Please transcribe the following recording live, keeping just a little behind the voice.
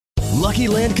Lucky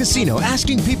Land Casino,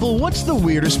 asking people, what's the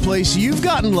weirdest place you've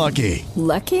gotten lucky?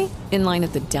 Lucky? In line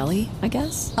at the deli, I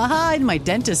guess? Aha, in my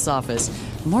dentist's office.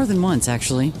 More than once,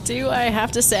 actually. Do I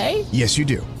have to say? Yes, you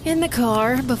do. In the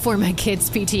car before my kids'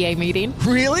 PTA meeting.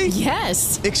 Really?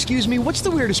 Yes. Excuse me, what's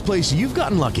the weirdest place you've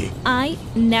gotten lucky? I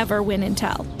never win and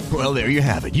tell. Well, there you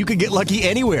have it. You can get lucky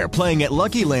anywhere, playing at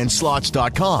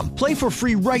LuckyLandSlots.com. Play for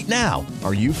free right now.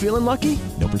 Are you feeling lucky?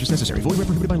 No purchase necessary. Void where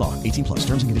prohibited by law. 18 plus.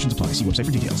 Terms and conditions apply. See website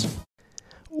for details.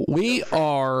 We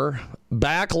are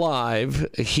back live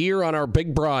here on our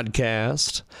big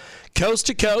broadcast, coast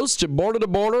to coast, border to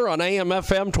border on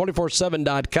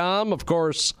AMFM247.com. Of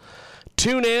course,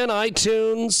 tune in,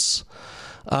 iTunes.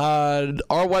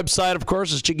 Our website, of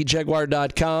course, is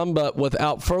JiggyJaguar.com. But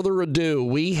without further ado,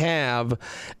 we have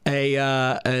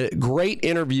a great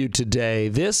interview today.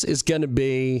 This is going to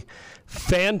be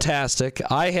fantastic.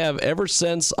 I have, ever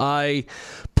since I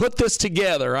put this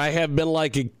together, I have been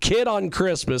like a kid on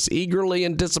Christmas, eagerly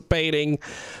anticipating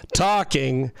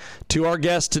talking to our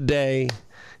guest today,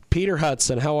 Peter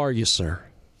Hudson. How are you, sir?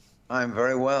 I'm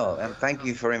very well, and thank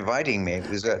you for inviting me. It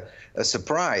was a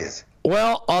surprise.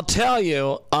 Well, I'll tell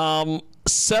you,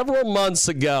 several months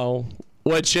ago,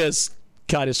 which is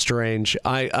kind of strange,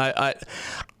 I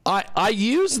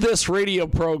use this radio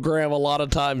program a lot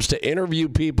of times to interview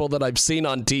people that I've seen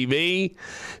on TV,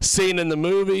 seen in the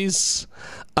movies,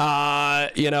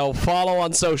 follow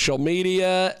on social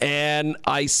media, and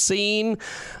I started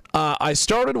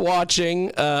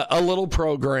watching a little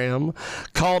program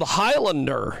called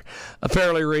Highlander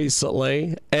fairly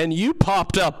recently, and you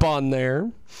popped up on there.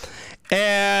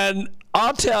 And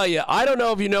I'll tell you, I don't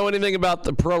know if you know anything about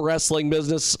the pro wrestling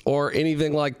business or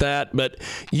anything like that, but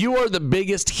you are the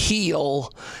biggest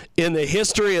heel in the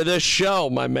history of this show,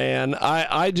 my man.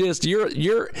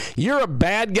 You're a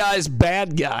bad guy's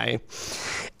bad guy.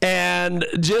 And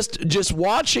just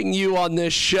watching you on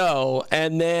this show,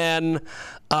 and then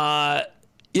I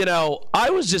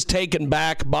was just taken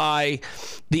back by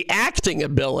the acting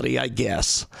ability, I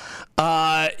guess.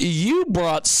 You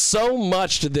brought so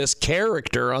much to this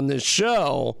character on this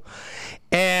show.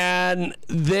 And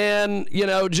then,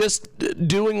 just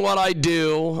doing what I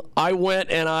do, I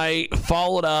went and I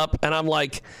followed up, and I'm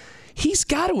like, he's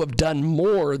got to have done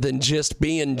more than just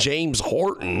being James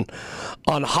Horton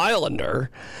on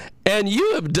Highlander. And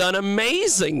you have done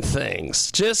amazing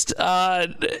things.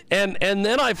 And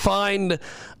then I find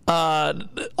on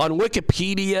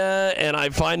Wikipedia, and I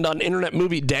find on Internet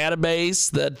Movie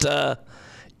Database that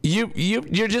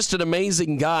you're just an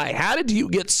amazing guy. How did you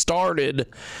get started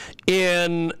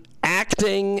in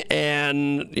acting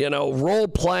and role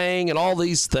playing and all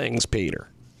these things, Peter?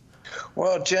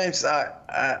 Well, James,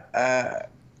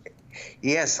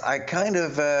 yes, I kind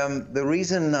of the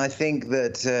reason I think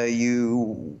that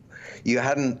you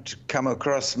hadn't come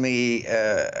across me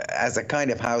as a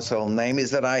kind of household name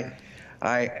is that I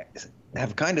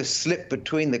have kind of slipped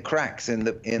between the cracks in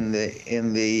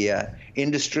the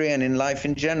industry and in life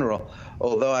in general.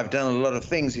 Although I've done a lot of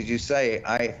things, as you say,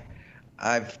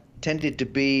 I've tended to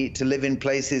live in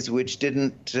places which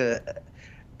didn't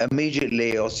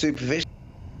immediately or superficially,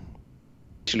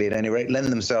 at any rate, lend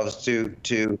themselves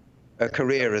to a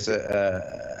career as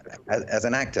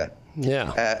an actor.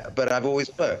 Yeah. But I've always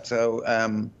worked. So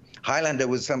Highlander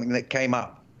was something that came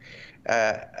up.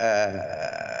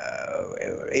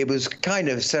 It was kind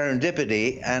of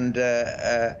serendipity, and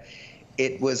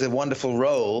it was a wonderful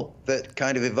role that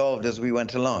kind of evolved as we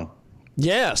went along.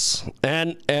 Yes,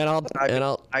 and I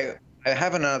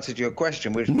haven't answered your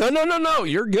question. Which no,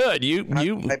 you're good.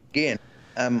 I begin.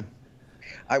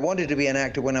 I wanted to be an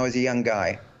actor when I was a young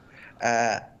guy.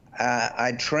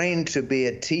 I trained to be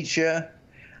a teacher,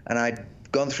 and I'd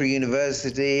gone through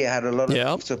university. I had a lot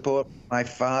of support from my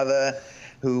father,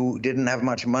 who didn't have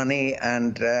much money,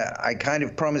 and I kind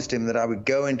of promised him that I would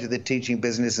go into the teaching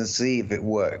business and see if it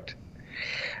worked.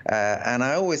 And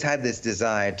I always had this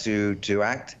desire to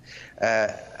act,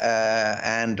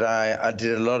 and I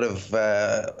did a lot of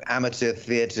amateur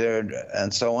theater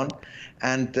and so on.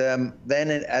 And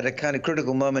then at a kind of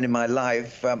critical moment in my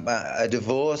life, a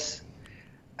divorce,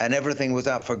 and everything was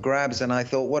up for grabs, and I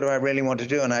thought, what do I really want to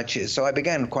do? And so I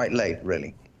began quite late,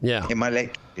 really. Yeah. In my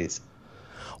late 20s.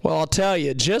 Well, I'll tell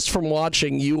you, just from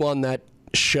watching you on that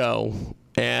show,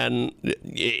 and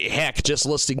heck, just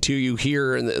listening to you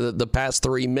here in the past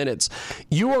 3 minutes,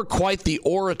 you are quite the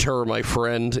orator, my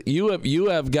friend. You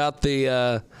have got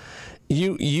the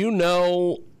you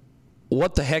know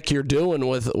what the heck you're doing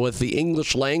with the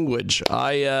English language.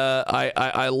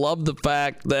 I love the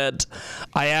fact that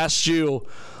I asked you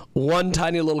one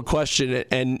tiny little question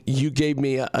and you gave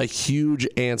me a huge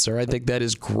answer. I think that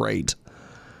is great.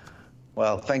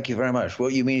 Well, thank you very much.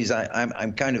 What you mean is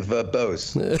I'm kind of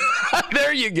verbose.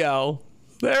 There you go.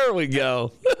 There we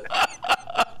go.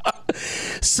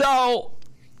 So,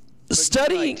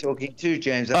 studying. You like talking too,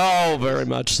 James. Oh, very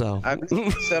much so. I've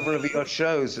listened to several of your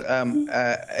shows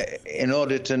in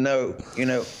order to know,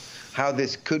 how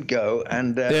this could go.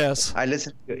 And yes, I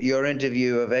listened to your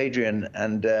interview of Adrian,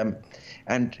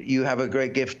 and you have a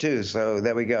great gift too. So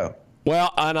there we go.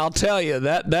 Well, and I'll tell you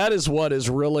that is what is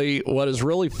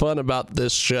really fun about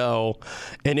this show,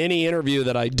 and any interview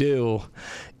that I do,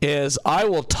 is I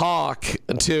will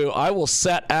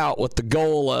set out with the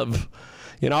goal of,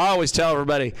 I always tell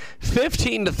everybody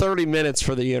 15 to 30 minutes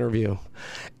for the interview.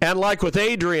 And like with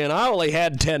Adrian, I only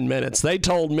had 10 minutes. They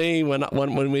told me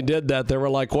when we did that, they were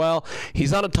like, well,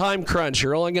 he's on a time crunch.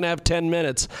 You're only going to have 10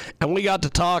 minutes. And we got to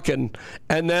talking.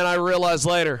 And then I realized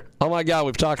later, oh, my God,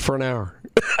 we've talked for an hour.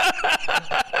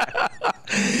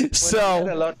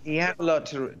 So he had a lot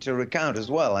to recount as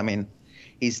well. I mean,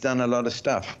 he's done a lot of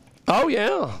stuff. Oh,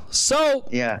 yeah. So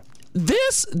yeah,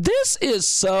 this is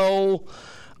so...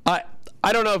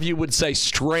 I don't know if you would say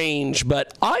strange,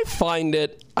 but I find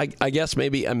it, I guess,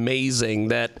 maybe amazing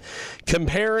that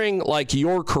comparing like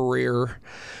your career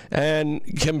and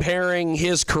comparing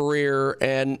his career,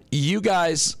 and you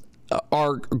guys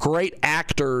are great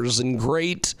actors and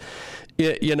great,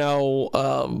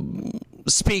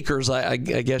 speakers, I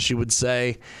guess you would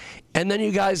say. And then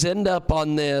you guys end up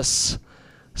on this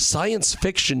science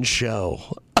fiction show.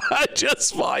 I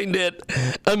just find it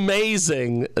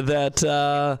amazing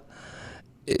that...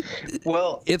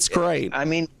 it's great. I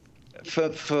mean,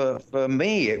 for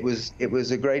me, it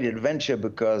was a great adventure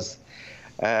because,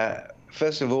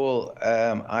 first of all,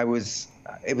 it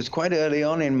was quite early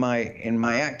on in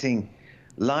my acting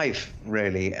life,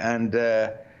 really, and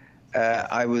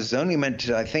I was only meant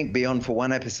to, I think, be on for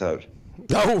one episode.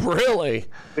 Oh, really?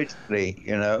 Originally,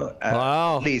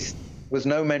 wow. At least was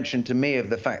no mention to me of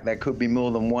the fact there could be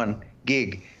more than one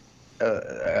gig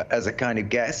as a kind of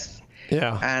guest.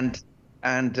 Yeah.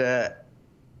 And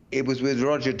it was with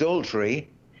Roger Daltrey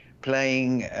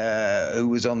playing, who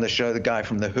was on the show, the guy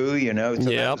from The Who, so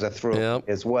that was a thrill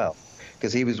as well,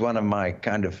 because he was one of my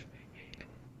kind of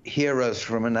heroes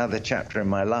from another chapter in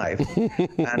my life.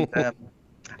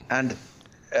 and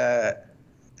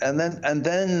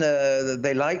then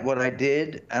they liked what I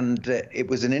did, and it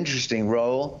was an interesting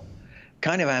role,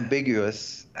 kind of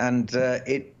ambiguous. And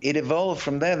it evolved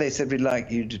from there. They said, we'd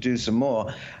like you to do some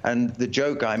more. And the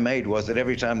joke I made was that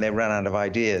every time they ran out of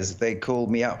ideas, they called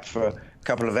me up for a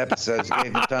couple of episodes,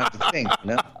 gave them time to think,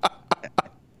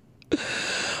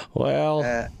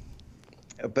 Well.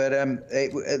 But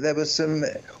there was some...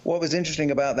 What was interesting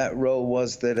about that role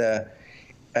was that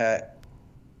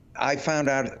I found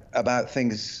out about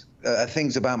things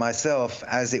about myself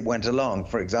as it went along.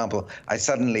 For example, I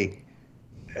suddenly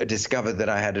discovered that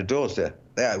I had a daughter,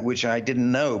 which I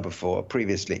didn't know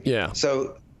previously. Yeah.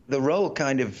 So the role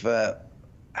kind of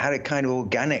had a kind of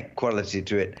organic quality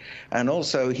to it, and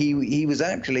also he was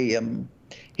actually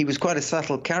he was quite a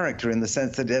subtle character in the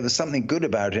sense that there was something good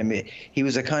about him. He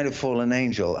was a kind of fallen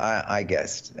angel, I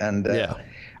guessed, and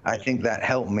I think that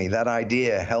helped me. That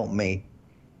idea helped me.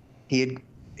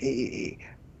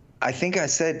 I think I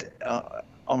said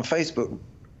on Facebook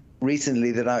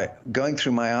recently that going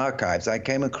through my archives, I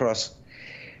came across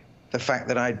the fact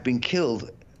that I'd been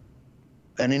killed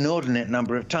an inordinate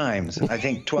number of times, I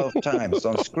think 12 times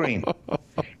on screen,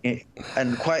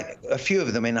 and quite a few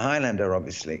of them in Highlander,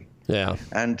 obviously. Yeah.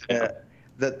 And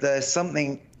that there's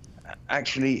something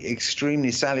actually extremely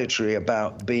salutary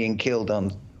about being killed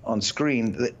on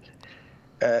screen,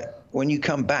 that when you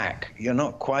come back, you're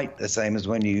not quite the same as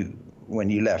when you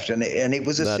left. And it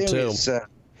was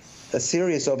a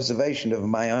serious observation of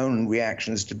my own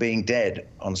reactions to being dead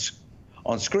on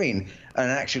screen,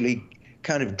 and actually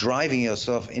kind of driving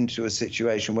yourself into a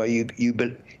situation where you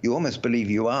almost believe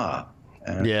you are.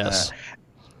 Yes.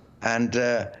 And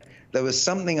there was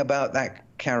something about that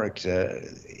character.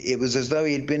 It was as though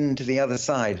he'd been to the other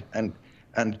side and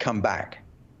come back.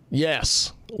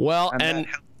 Yes. Well, and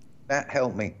that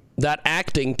helped me. That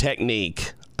acting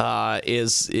technique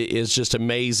is just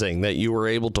amazing that you were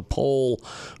able to pull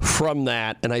from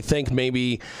that, and I think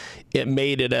maybe it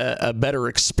made it a better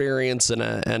experience and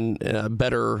a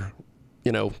better,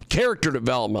 character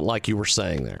development, like you were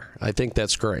saying there. I think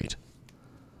that's great.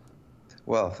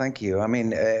 Well, thank you. I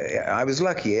mean, I was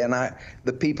lucky, and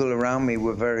the people around me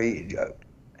were very.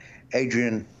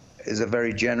 Adrian is a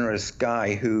very generous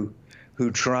guy who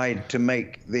tried to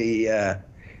make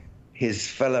his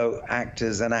fellow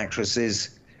actors and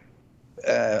actresses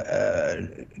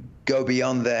go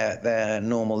beyond their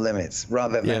normal limits,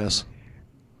 rather than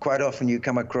quite often you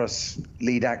come across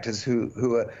lead actors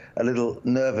who are a little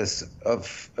nervous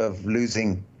of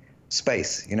losing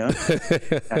space, you know.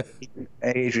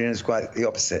 Adrian is quite the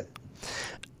opposite.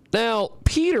 Now,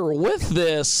 Peter, with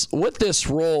this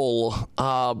role,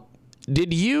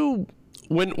 did you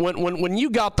when you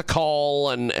got the call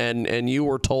and you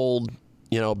were told,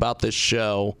 you know, about this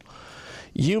show,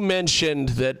 you mentioned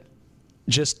that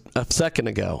just a second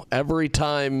ago, every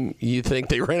time you think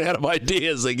they ran out of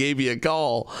ideas, they gave you a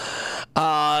call.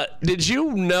 Did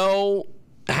you know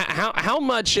how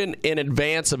much in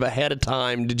advance of ahead of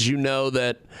time did you know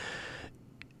that,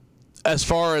 as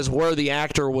far as where the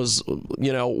actor was,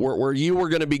 you know, where you were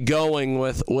going to be going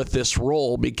with this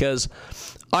role? Because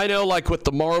I know, like with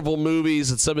the Marvel movies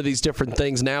and some of these different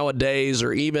things nowadays,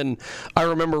 or even I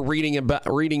remember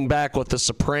reading back with The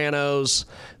Sopranos,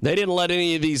 they didn't let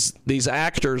any of these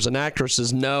actors and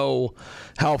actresses know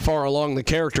how far along the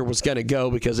character was going to go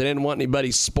because they didn't want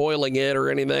anybody spoiling it or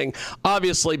anything.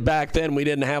 Obviously, back then we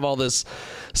didn't have all this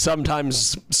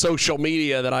sometimes social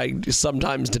media that I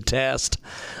sometimes detest.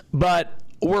 But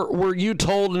were you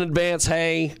told in advance,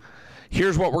 hey,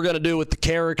 here's what we're going to do with the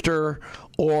character,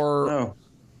 or...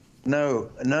 No,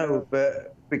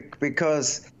 but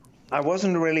because I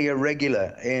wasn't really a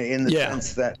regular in the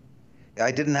sense that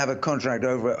I didn't have a contract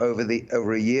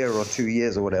over a year or 2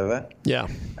 years or whatever. Yeah.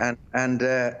 And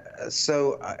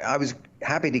so I was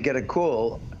happy to get a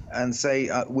call and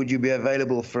say, would you be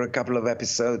available for a couple of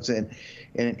episodes in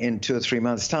 2 or 3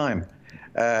 months' time?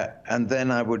 And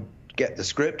then I would get the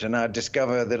script and I'd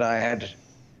discover that I had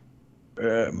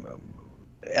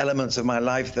elements of my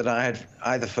life that I had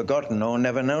either forgotten or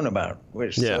never known about.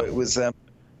 So it was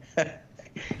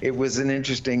it was an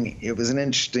interesting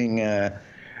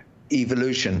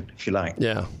evolution, if you like.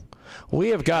 Yeah, we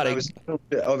have got I was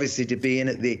obviously to be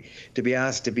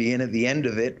asked to be in at the end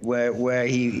of it, where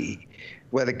the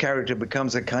character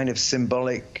becomes a kind of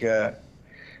symbolic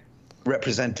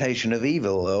representation of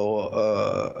evil,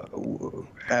 or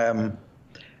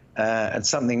and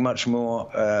something much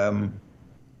more.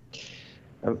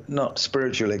 Not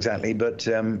spiritual exactly, but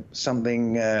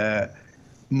something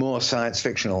more science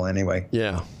fictional anyway.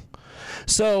 Yeah.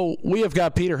 So we have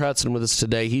got Peter Hudson with us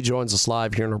today. He joins us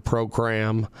live here in our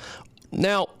program.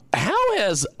 Now, how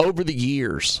has, over the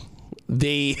years,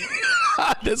 this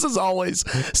is always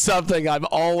something I'm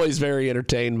always very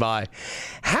entertained by.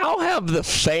 How have the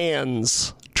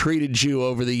fans treated you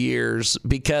over the years?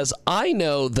 Because I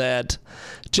know that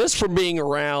just from being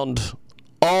around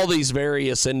all these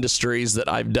various industries that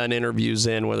I've done interviews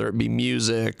in, whether it be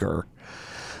music or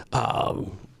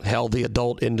the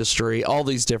adult industry, all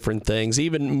these different things,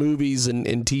 even movies and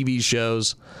TV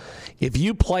shows. If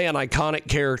you play an iconic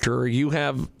character or you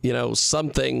have, you know,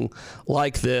 something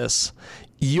like this,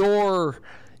 you're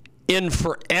in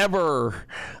forever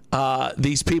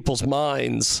these people's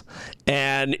minds,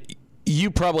 and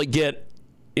you probably get,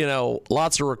 you know,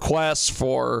 lots of requests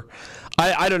for,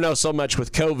 I don't know so much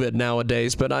with COVID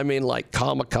nowadays, but I mean like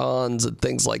Comic-Cons and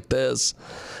things like this.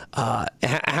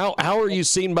 How are you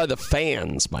seen by the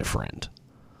fans, my friend?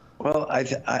 Well,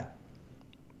 I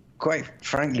quite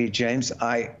frankly, James,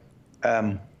 I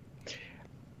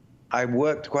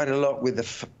worked quite a lot with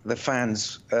the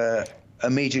fans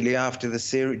immediately after the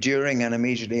series, during and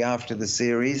immediately after the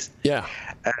series. Yeah.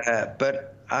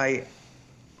 But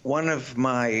one of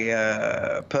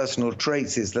my personal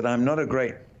traits is that I'm not a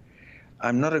great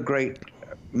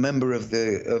member of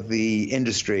the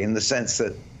industry, in the sense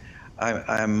that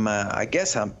I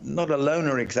guess I'm not a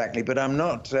loner exactly, but I'm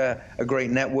not a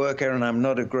great networker, and I'm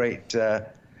not a great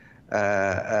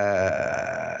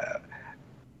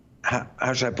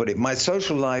how should I put it? My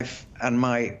social life and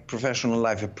my professional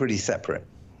life are pretty separate.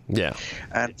 Yeah.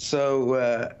 And so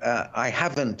I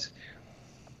haven't.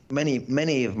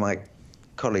 Many of my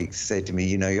colleagues say to me,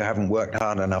 you know, you haven't worked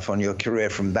hard enough on your career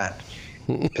from that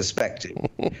perspective.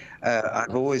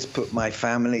 I've always put my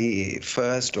family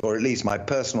first, or at least my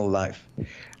personal life.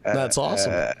 That's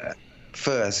awesome.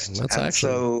 First. That's and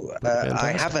actually so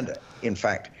I haven't, in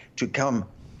fact,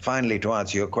 finally to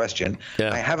answer your question,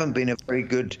 I haven't been a very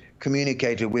good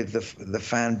communicator with the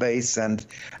fan base, and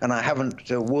I haven't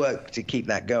worked to keep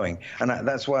that going. And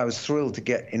that's why I was thrilled to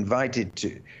get invited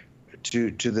to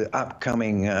the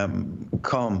upcoming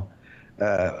com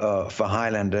for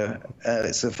Highlander.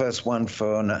 It's the first one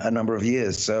for a number of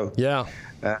years. So yeah,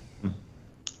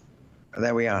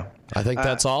 there we are. I think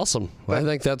that's awesome. I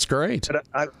think that's great.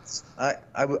 But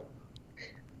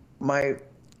my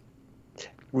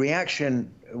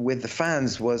reaction with the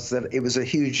fans was that it was a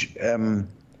huge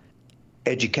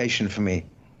education for me.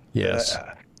 Yes.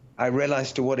 I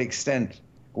realized to what extent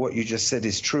what you just said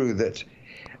is true, that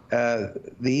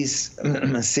these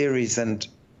series and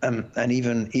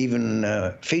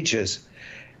even features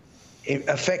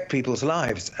affect people's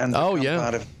lives and become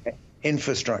part of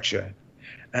infrastructure.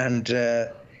 And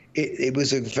it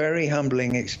was a very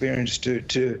humbling experience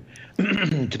to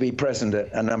be present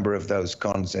at a number of those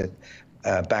cons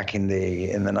back in the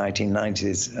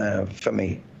 1990s. For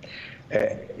me,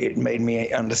 it made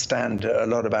me understand a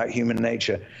lot about human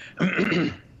nature,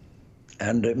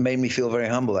 and it made me feel very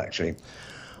humble, actually.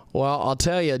 Well, I'll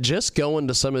tell you, just going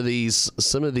to some of these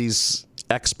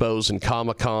expos and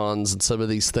Comic-Cons and some of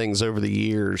these things over the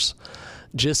years,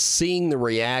 just seeing the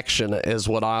reaction is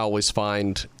what I always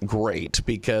find great,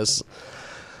 because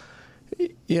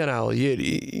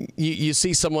you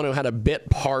see someone who had a bit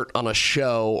part on a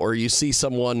show, or you see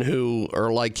someone who,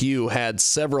 or like you, had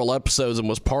several episodes and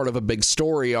was part of a big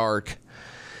story arc.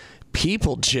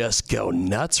 People just go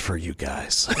nuts for you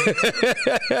guys.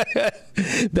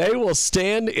 They will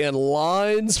stand in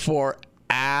lines for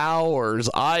hours.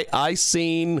 I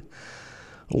seen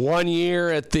one year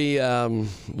at the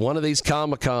one of these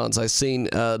Comic-Cons, I seen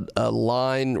a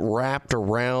line wrapped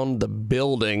around the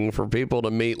building for people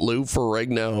to meet Lou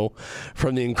Ferrigno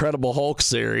from the Incredible Hulk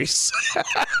series.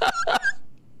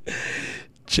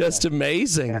 Just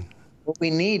amazing. Yeah. Well,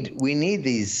 we need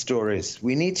these stories.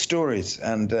 We need stories,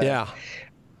 and and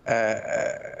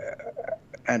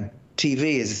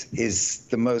TV is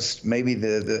the most, maybe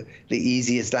the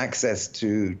easiest access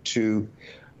to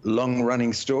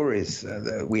long-running stories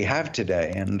that we have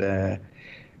today, and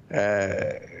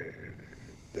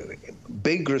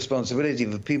big responsibility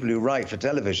for people who write for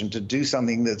television to do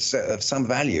something that's of some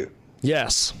value.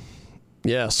 Yes.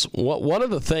 One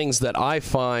of the things that I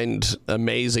find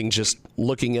amazing, just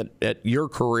looking at your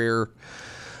career,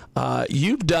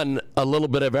 you've done a little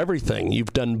bit of everything.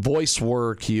 You've done voice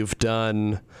work. You've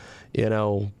done,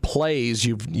 plays.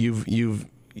 You've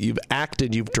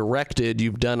acted. You've directed.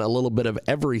 You've done a little bit of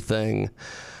everything.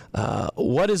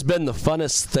 What has been the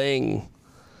funnest thing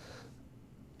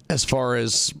as far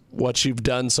as what you've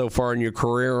done so far in your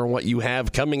career and what you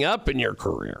have coming up in your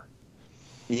career?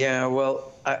 Yeah, well,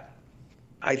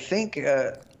 I think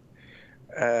I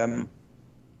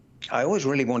always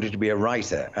really wanted to be a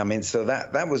writer. I mean, so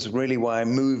that was really why I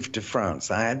moved to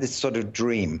France. I had this sort of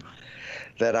dream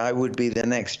that I would be the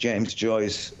next James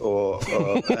Joyce or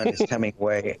Ernest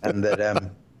Hemingway, and that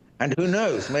and who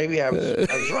knows, maybe I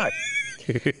was right.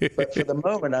 But for the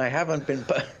moment, I haven't been.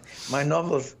 My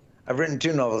novels, I've written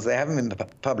 2 novels. They haven't been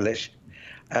published,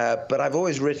 but I've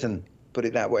always written. Put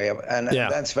it that way, and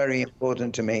that's very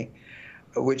important to me.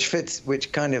 Which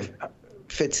kind of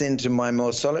fits into my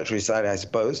more solitary side, I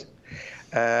suppose.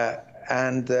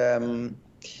 And the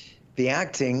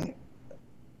acting,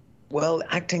 well,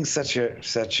 acting's such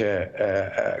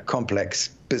a complex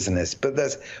business, but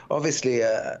there's obviously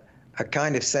a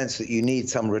kind of sense that you need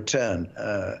some return.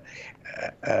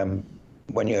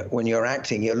 When you're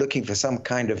acting, you're looking for some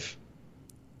kind of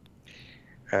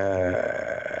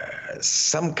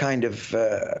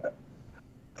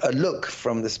a look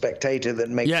from the spectator that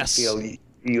makes you feel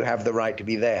you have the right to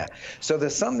be there. So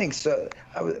there's something. So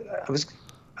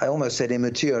I almost said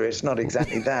immature. It's not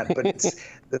exactly that, but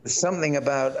there's something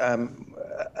about a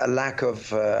lack of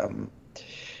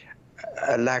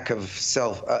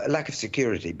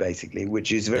security, basically,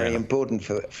 which is very important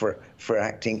for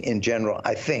acting in general,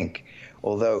 I think.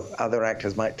 Although other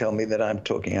actors might tell me that I'm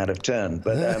talking out of turn,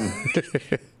 but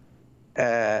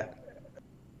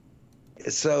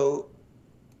so.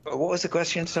 What was the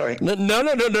question? Sorry. No.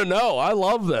 I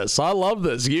love this.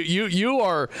 You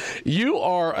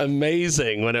are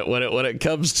amazing when it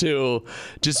comes to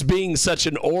just being such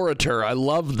an orator. I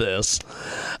love this.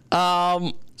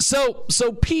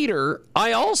 So Peter,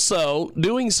 I also,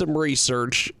 doing some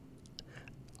research,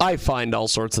 I find all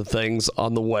sorts of things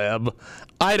on the web.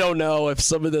 I don't know if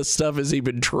some of this stuff is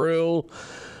even true,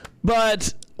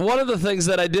 but one of the things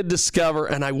that I did discover,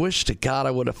 and I wish to God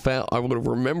I would have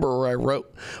remember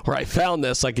where I found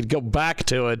this. I could go back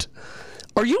to it.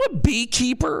 Are you a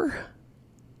beekeeper?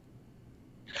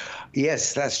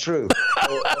 Yes, that's true.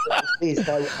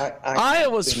 I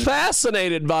was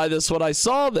fascinated by this when I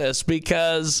saw this,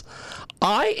 because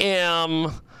I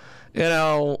am,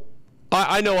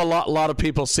 I know a lot of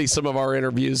people see some of our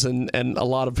interviews, and a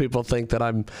lot of people think that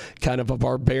I'm kind of a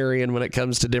barbarian when it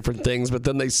comes to different things, but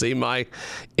then they see my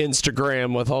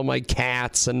Instagram with all my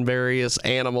cats and various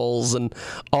animals and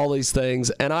all these things,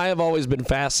 and I have always been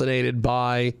fascinated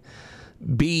by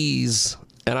bees,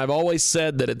 and I've always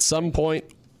said that at some point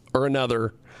or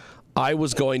another I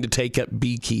was going to take up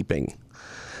beekeeping.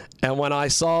 And when I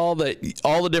saw that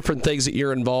all the different things that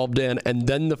you're involved in, and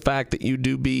then the fact that you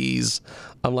do bees,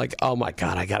 I'm like, oh my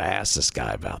God, I got to ask this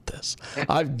guy about this.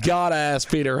 I've got to ask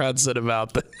Peter Hudson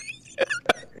about this.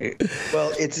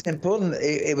 Well, it's important.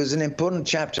 It was an important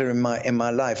chapter in my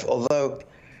life. Although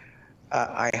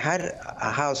I had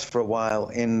a house for a while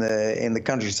in the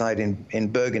countryside in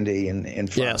Burgundy in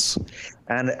France. Yes.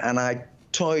 And I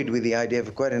toyed with the idea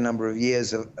for quite a number of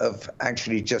years of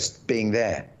actually just being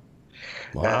there.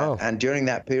 Wow. And during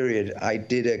that period, I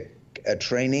did a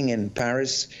training in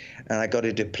Paris, and I got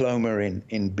a diploma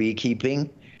in beekeeping.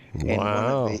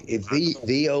 Wow. In one of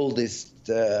the oldest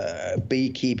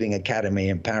beekeeping academy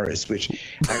in Paris, which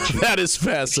actually that is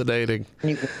fascinating.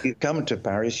 When you come to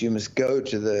Paris, you must go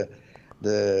to the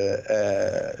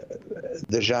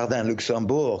Jardin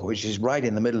Luxembourg, which is right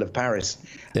in the middle of Paris,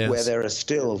 yes, where there are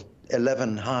still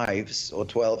 11 hives, or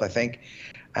 12, I think,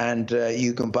 and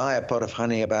you can buy a pot of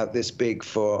honey about this big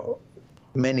for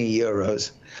many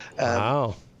euros.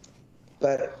 Wow.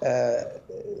 But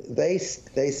they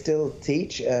still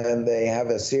teach, and they have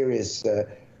a serious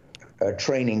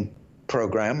training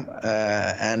program,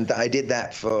 and I did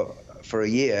that for a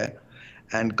year,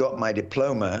 and got my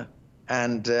diploma,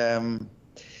 and then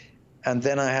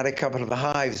I had a couple of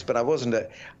hives, but I wasn't.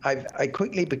 I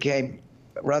quickly became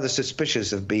rather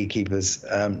suspicious of beekeepers,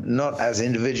 not as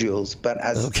individuals, but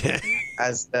as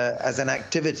an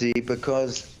activity,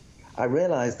 because I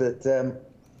realized that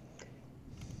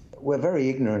we're very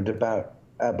ignorant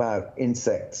about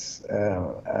insects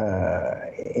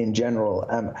in general.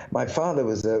 My father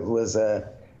was a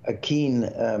keen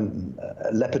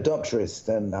lepidopterist,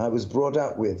 and I was brought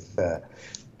up with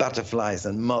butterflies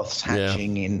and moths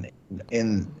hatching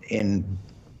in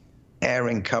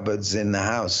airing cupboards in the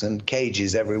house and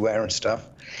cages everywhere and stuff.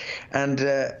 And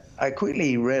I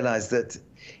quickly realized that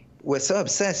we're so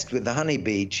obsessed with the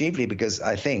honeybee, chiefly because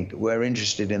I think we're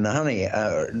interested in the honey,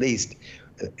 or at least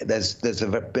there's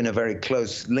been a very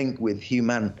close link with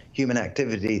human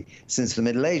activity since the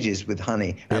Middle Ages with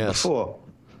honey, and before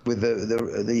with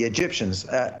the Egyptians,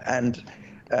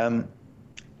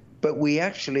 but we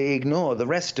actually ignore the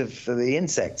rest of the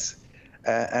insects.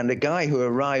 And a guy who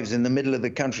arrives in the middle of the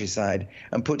countryside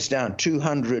and puts down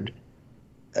 200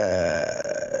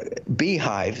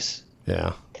 beehives,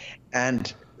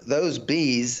 and those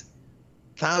bees,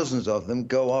 thousands of them,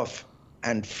 go off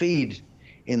and feed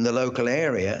in the local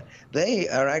area, they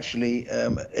are actually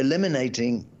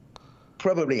eliminating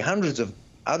probably hundreds of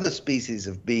other species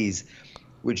of bees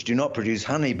which do not produce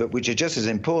honey, but which are just as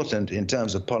important in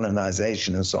terms of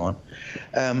pollinization and so on.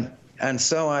 And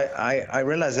so I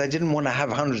realized I didn't want to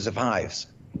have hundreds of hives.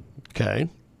 Okay.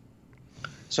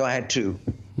 So I had two.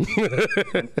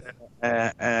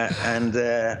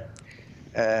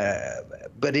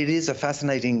 But it is a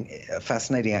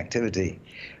fascinating activity,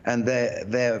 and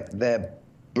they're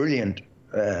brilliant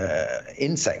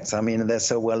insects. I mean, they're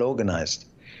so well organized,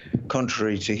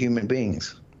 contrary to human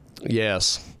beings.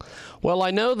 Yes. Well,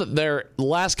 I know that the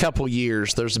last couple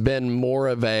years there's been more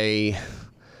of a,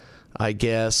 I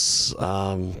guess,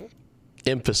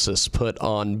 emphasis put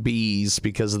on bees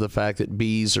because of the fact that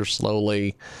bees are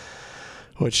slowly,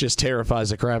 which just terrifies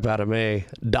the crap out of me,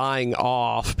 dying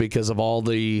off because of all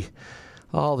these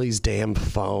damn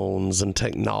phones and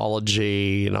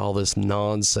technology and all this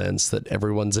nonsense that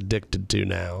everyone's addicted to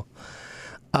now.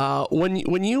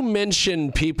 When you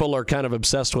mention people are kind of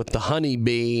obsessed with the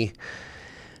honeybee,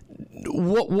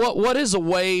 what is a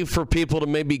way for people to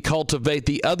maybe cultivate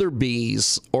the other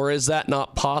bees, or is that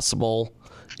not possible?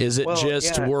 Is it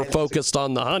we're focused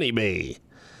on the honeybee?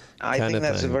 I think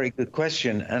that's a very good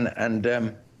question, and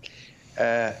there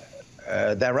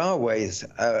are ways.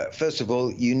 First of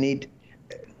all, you need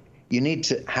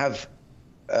to have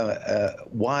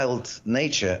wild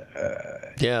nature,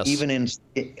 even in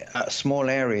a small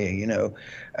area.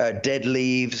 Dead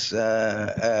leaves.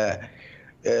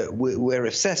 We're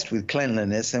obsessed with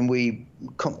cleanliness, and we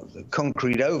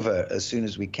concrete over as soon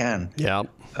as we can.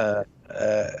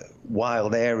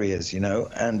 Wild areas,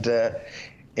 and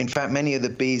in fact, many of the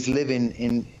bees live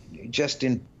in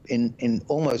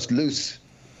almost loose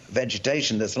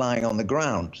vegetation that's lying on the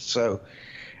ground. So,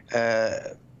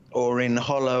 or in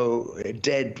hollow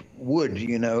dead wood,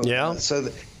 So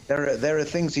there are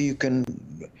things that you can.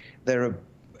 There are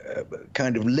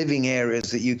kind of living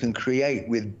areas that you can create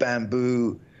with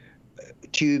bamboo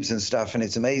tubes and stuff, and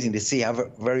it's amazing to see how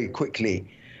very quickly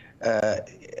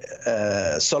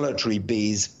solitary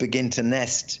bees begin to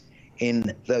nest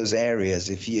in those areas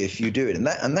if you do it, and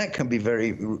that can be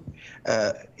very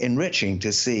enriching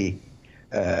to see.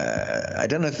 I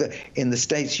don't know if in the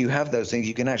States you have those things.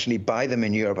 You can actually buy them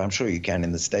in Europe. I'm sure you can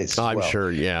in the States as well. I'm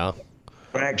sure, yeah.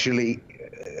 were actually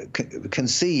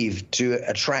conceived to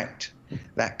attract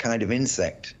that kind of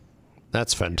insect.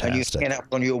 That's fantastic. And you stand up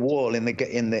on your wall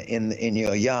in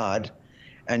your yard,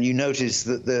 and you notice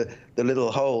that the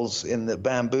little holes in the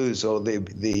bamboos or the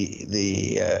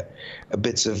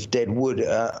bits of dead wood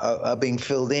are being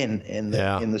filled in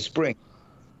the spring,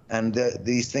 and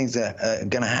these things are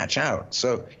going to hatch out.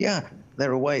 So yeah,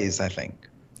 there are ways, I think.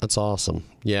 That's awesome.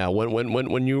 Yeah,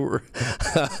 when you were,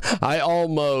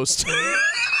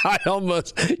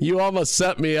 you almost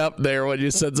set me up there when you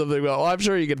said something about, well, I'm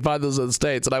sure you can find those in the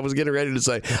States. And I was getting ready to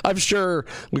say, I'm sure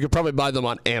we could probably buy them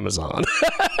on Amazon.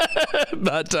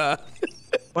 But, well,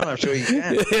 I'm sure you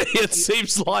can. It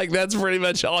seems like that's pretty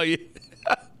much all you.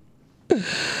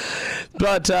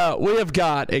 But we have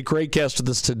got a great guest with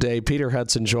us today. Peter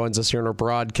Hudson joins us here in our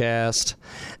broadcast.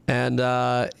 And,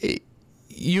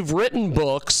 you've written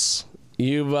books,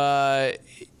 you've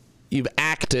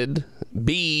acted,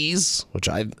 bees, which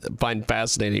I find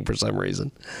fascinating for some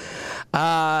reason.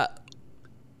 Talk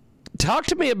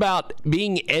to me about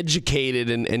being educated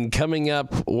and coming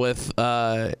up with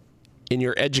in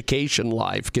your education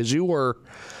life, because you were,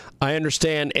 I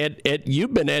understand,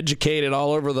 you've been educated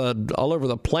all over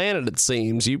the planet. It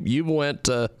seems you went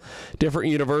to different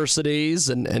universities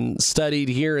and studied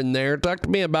here and there. Talk to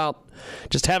me about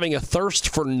just having a thirst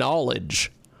for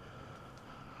knowledge.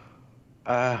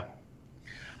 I'm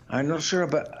not sure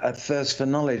about a thirst for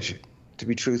knowledge, to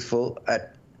be truthful.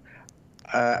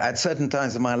 At certain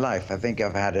times of my life, I think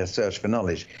I've had a search for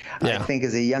knowledge. Yeah. I think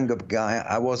as a younger guy,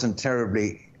 I wasn't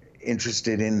terribly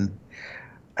interested in.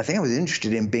 I think I was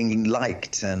interested in being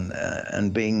liked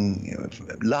and being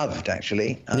loved,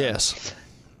 actually. Yes.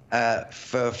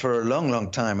 For a long,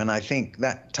 long time, and I think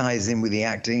that ties in with the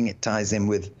acting. It ties in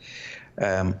with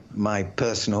my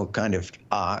personal kind of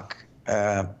arc.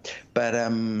 But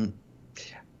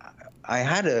I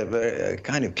had a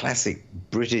kind of classic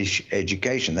British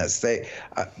education.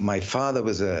 My father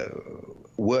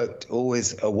worked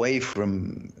always away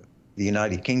from the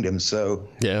United Kingdom, so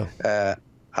yeah.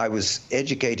 I was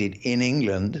educated in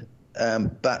England,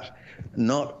 but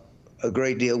not a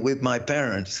great deal with my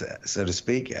parents, so to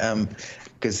speak,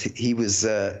 because he was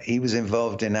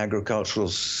involved in agricultural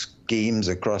schemes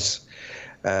across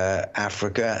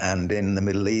Africa and in the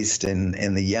Middle East,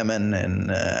 in the Yemen,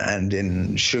 and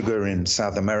in sugar in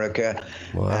South America.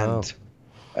 Wow.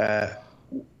 And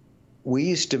we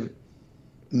used to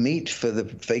meet for the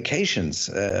vacations,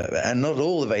 and not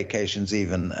all the vacations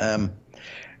even,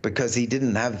 because he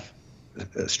didn't have.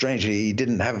 Strangely, he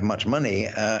didn't have much money,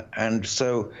 and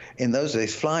so in those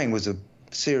days, flying was a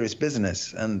serious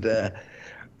business, and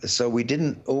so we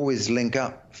didn't always link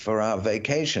up for our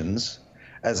vacations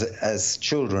as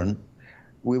children.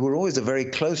 We were always a very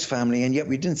close family, and yet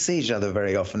we didn't see each other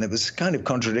very often. It was kind of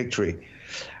contradictory,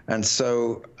 and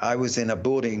so I was in a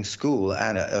boarding school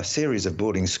and a series of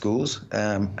boarding schools,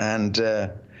 and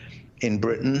in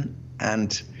Britain,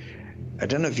 and I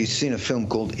don't know if you've seen a film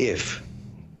called If.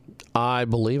 I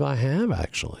believe I have,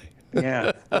 actually.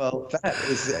 Yeah, well, that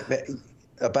is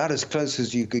about as close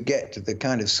as you could get to the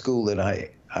kind of school that I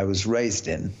was raised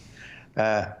in.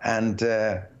 And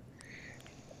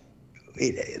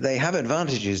they have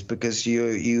advantages because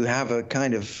you have a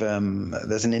kind of,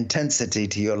 there's an intensity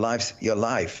to your life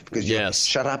because you're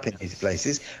shut up in these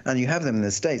places. And you have them in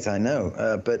the States, I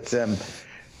know. But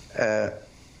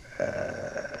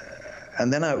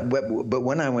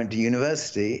when I went to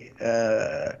university,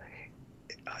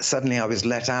 suddenly I was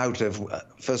let out of,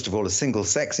 first of all, a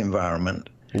single-sex environment,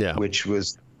 which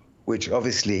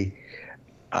obviously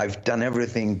I've done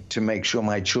everything to make sure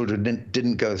my children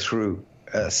didn't go through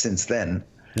since then.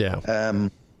 Yeah.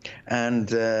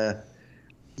 And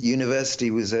university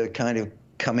was a kind of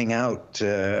coming out,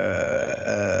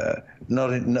 not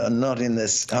in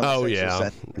this homosexual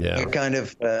sense. A kind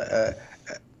of a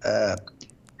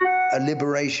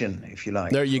liberation, if you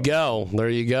like. There you go.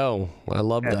 I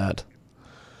love that.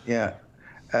 Yeah,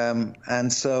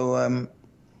 and so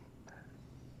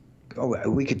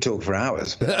we could talk for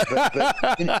hours. But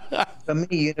for me,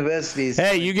 university is.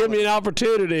 Hey, you give me an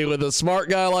opportunity with a smart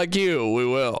guy like you, we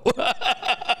will.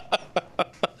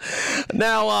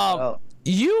 Now,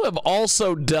 you have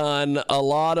also done a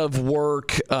lot of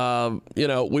work.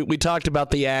 We talked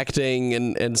about the acting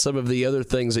and some of the other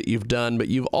things that you've done, but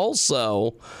you've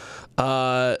also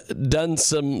done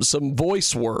some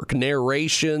voice work,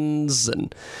 narrations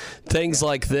and things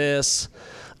like this.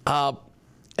 How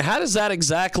does that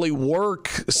exactly work,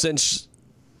 since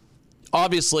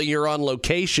obviously you're on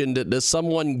location? Does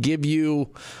someone give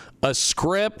you a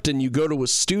script and you go to a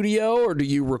studio, or do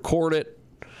you record it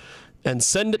and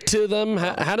send it to them?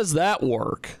 How does that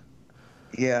work?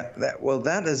 Yeah,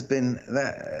 that has been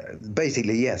that.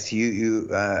 Basically, yes.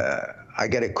 I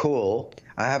get a call.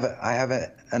 I have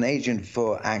an agent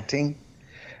for acting,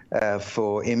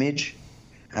 for image,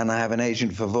 and I have an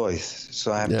agent for voice.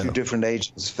 So I have two different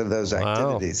agents for those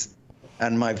activities.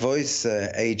 And my voice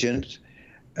agent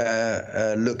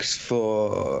looks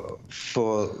for,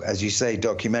 as you say,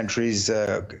 documentaries,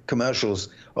 commercials.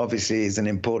 Obviously, is an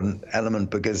important element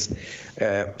because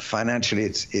financially,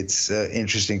 it's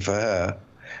interesting for her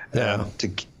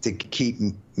to keep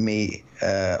me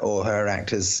or her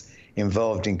actors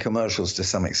involved in commercials to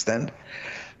some extent.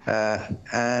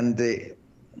 And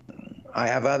I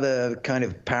have other kind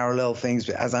of parallel things.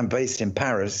 As I'm based in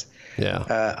Paris,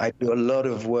 I do a lot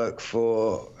of work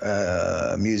for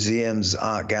museums,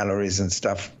 art galleries, and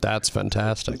stuff. That's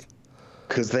fantastic.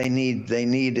 Because they need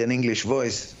an English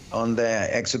voice on their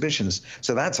exhibitions.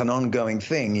 So that's an ongoing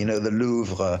thing. You know, the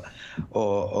Louvre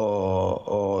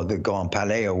or the Grand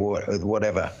Palais or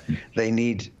whatever. They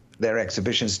need their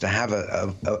exhibitions to have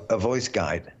a voice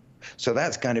guide. So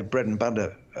that's kind of bread and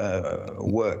butter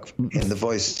work in the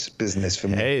voice business for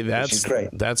me. Hey, which is great.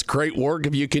 That's great work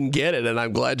if you can get it, and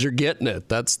I'm glad you're getting it.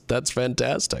 That's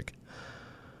fantastic.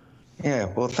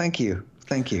 Yeah, well, thank you.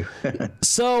 Thank you.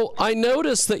 So I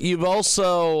noticed that you've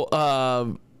also,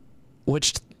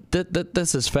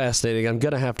 this is fascinating. I'm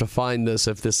going to have to find this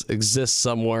if this exists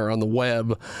somewhere on the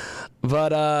web.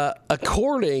 But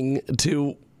according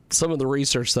to some of the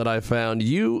research that I found,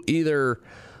 you either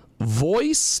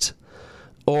voiced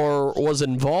or was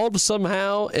involved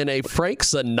somehow in a Frank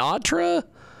Sinatra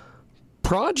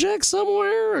project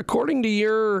somewhere, according to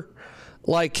your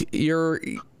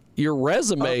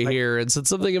resume here. It said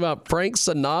something about Frank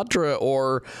Sinatra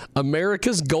or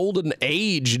America's Golden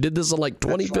Age. You did this in like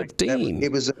 2015.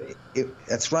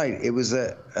 That's right. It was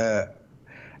a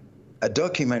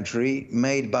documentary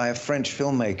made by a French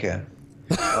filmmaker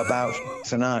about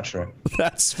Sinatra.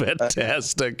 That's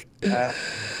fantastic.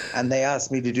 And they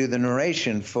asked me to do the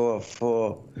narration for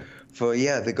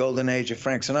the golden age of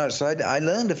Frank Sinatra. So I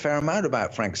learned a fair amount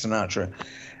about Frank Sinatra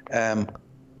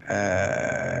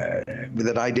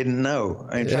that I didn't know.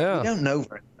 In fact, we don't know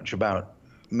very much about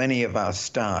many of our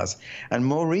stars. And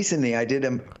more recently, I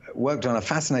worked on a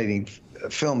fascinating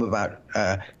film about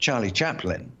Charlie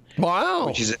Chaplin.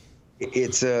 Wow!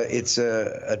 It's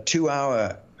a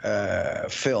 2-hour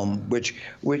film, which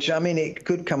I mean, it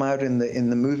could come out in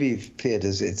the movie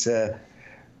theaters.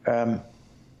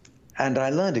 And I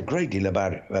learned a great deal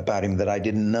about him that I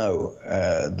didn't know.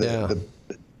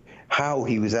 How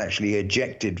he was actually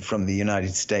ejected from the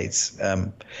United States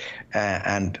and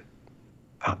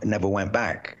never went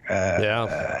back.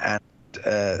 I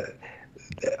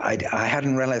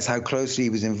hadn't realized how closely he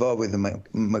was involved with the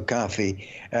McCarthy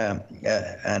and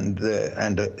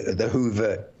the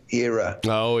Hoover era.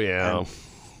 Oh, yeah.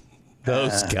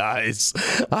 Those guys.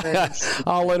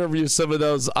 I'll interview some of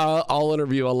those. I'll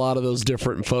interview a lot of those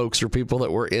different folks or people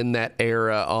that were in that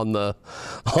era on the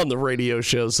radio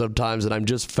show sometimes, and I'm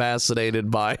just fascinated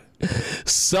by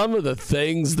some of the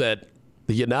things that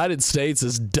the United States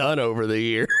has done over the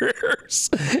years.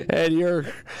 And you're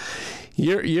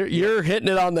hitting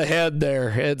it on the head there.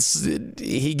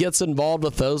 He gets involved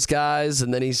with those guys,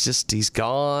 and then he's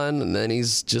gone, and then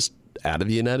he's just out of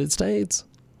the United States.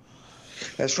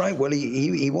 That's right. Well,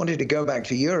 he wanted to go back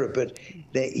to Europe, but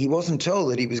he wasn't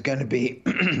told that he was going to be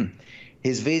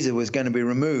his visa was going to be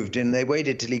removed, and they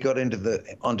waited till he got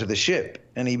onto the ship,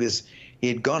 and he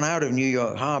had gone out of New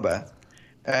York Harbor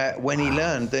when he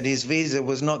learned that his visa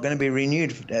was not going to be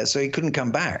renewed, so he couldn't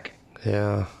come back.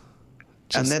 Yeah.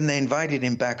 And then they invited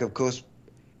him back, of course,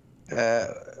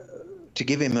 to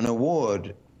give him an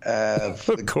award. Of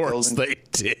course they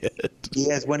did.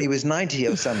 Yes, when he was 90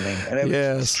 or something, and it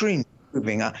was extremely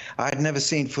moving. I had never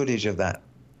seen footage of that.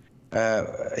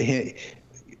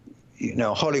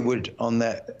 Hollywood on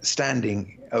that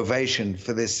standing ovation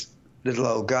for this little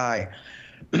old guy.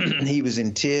 He was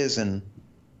in tears, and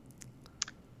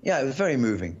it was very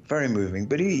moving, very moving.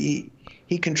 But he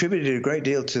contributed a great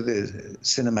deal to the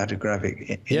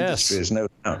cinematographic industry, there's no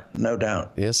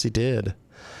doubt. Yes, he did.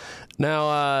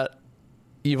 Now,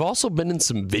 you've also been in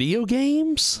some video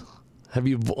games? Have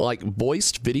you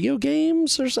voiced video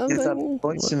games or something? Yes, I've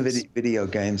voiced some video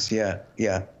games. Yeah.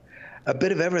 A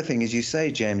bit of everything, as you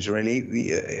say, James. Really,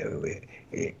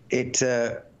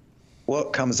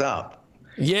 what comes up.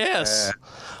 Yes.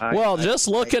 Just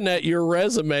looking at your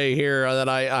resume here, that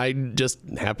I just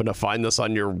happened to find this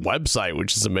on your website,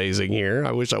 which is amazing here.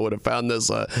 I wish I would have found this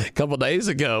a couple days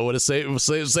ago. Would have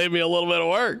saved me a little bit of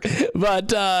work. But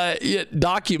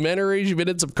documentaries, you've been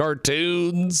in some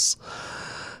cartoons.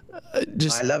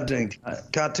 I love doing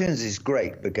cartoons. Is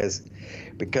great because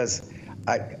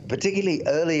I, particularly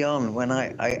early on, when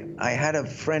I had a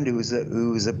friend who was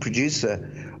a producer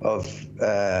of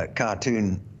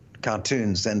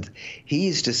cartoons, and he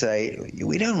used to say,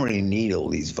 we don't really need all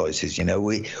these voices,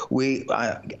 we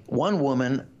one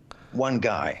woman, one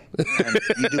guy, and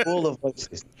you do all the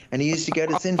voices. And he used to get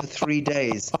us in for 3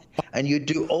 days, and you'd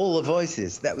do all the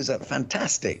voices. That was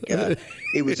fantastic.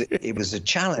 It was a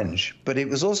challenge, but it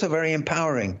was also very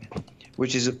empowering,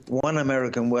 which is one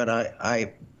American word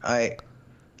I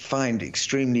find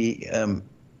extremely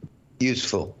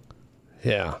useful.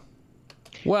 Yeah.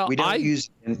 Well, we don't use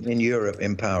it in Europe,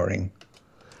 empowering.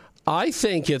 I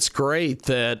think it's great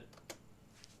that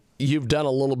you've done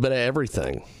a little bit of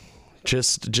everything.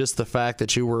 Just the fact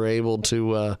that you were able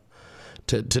to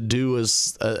do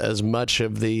as much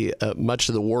of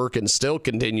the work and still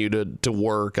continue to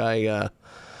work. I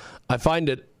find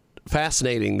it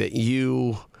fascinating that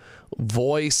you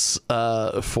voice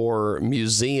for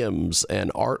museums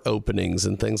and art openings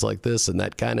and things like this, and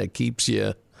that kind of keeps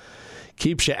you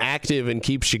active and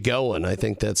keeps you going. I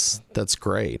think that's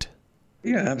great.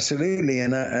 Yeah, absolutely.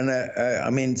 And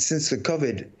I mean, since the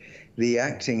COVID, the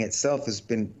acting itself has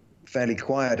been fairly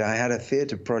quiet. I had a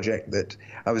theater project that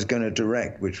I was going to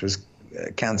direct, which was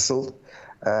cancelled.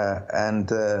 And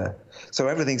so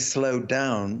everything's slowed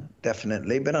down,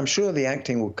 definitely. But I'm sure the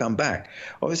acting will come back.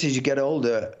 Obviously, as you get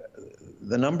older,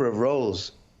 the number of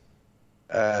roles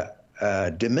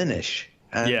diminish.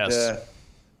 And, yes.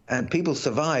 And people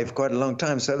survive quite a long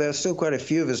time. So there are still quite a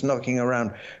few of us knocking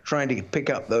around trying to pick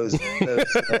up those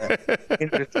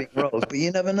interesting roles. But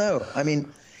you never know. I mean,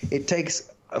 it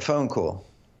takes a phone call.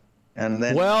 And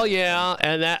then, well, yeah,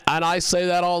 and I say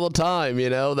that all the time,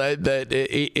 that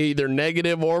either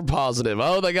negative or positive.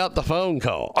 Oh, they got the phone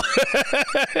call.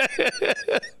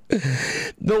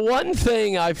 The one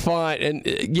thing I find, and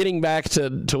getting back to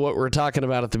what we were talking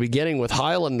about at the beginning with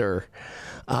Highlander,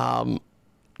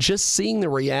 just seeing the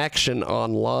reaction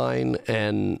online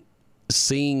and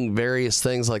seeing various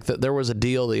things like that. There was a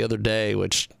deal the other day,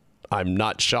 which I'm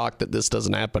not shocked that this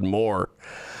doesn't happen more.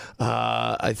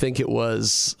 I think it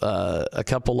was a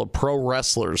couple of pro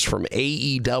wrestlers from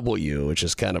AEW, which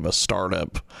is kind of a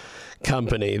startup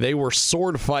company. They were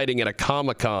sword fighting at a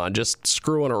Comic-Con, just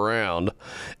screwing around.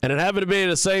 And it happened to be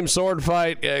the same sword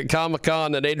fight at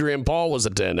Comic-Con that Adrian Paul was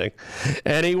attending.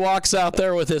 And he walks out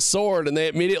there with his sword, and they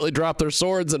immediately drop their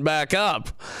swords and back up.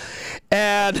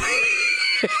 And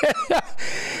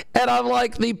and I'm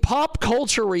like, the pop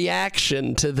culture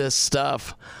reaction to this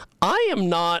stuff, I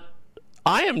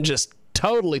am just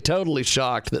totally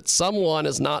shocked that someone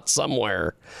is not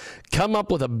somewhere come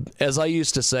up with as I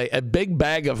used to say, a big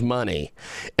bag of money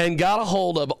and got a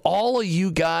hold of all of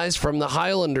you guys from the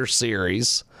Highlander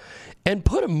series and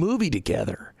put a movie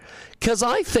together. Because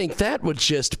I think that would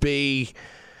just be,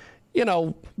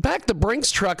 back the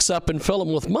Brinks trucks up and fill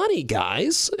them with money,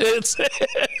 guys.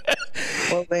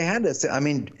 Well, they had us. I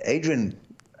mean, Adrian,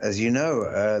 as you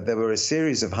know, there were a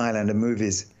series of Highlander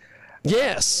movies.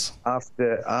 Yes.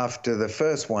 After the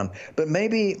first one, but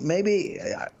maybe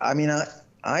I mean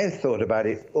I thought about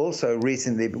it also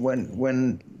recently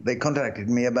when they contacted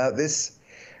me about this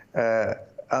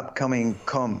upcoming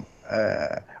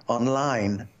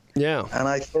online. Yeah. And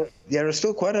I thought there are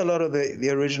still quite a lot of the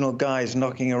original guys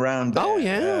knocking around there. Oh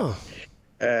yeah.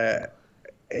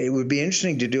 It would be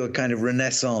interesting to do a kind of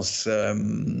Renaissance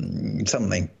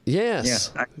something.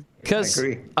 Yes. Yeah, because I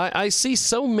agree. I see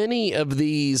so many of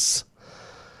these.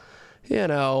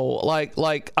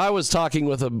 Like I was talking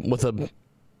with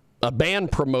a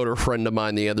band promoter friend of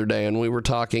mine the other day, and we were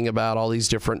talking about all these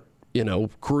different,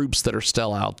 groups that are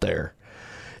still out there.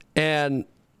 And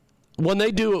when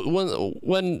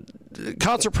when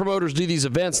concert promoters do these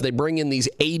events, they bring in these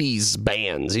 80s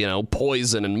bands,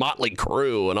 Poison and Motley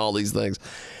Crue and all these things.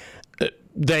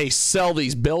 They sell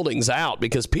these buildings out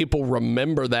because people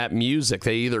remember that music.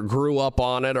 They either grew up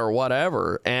on it or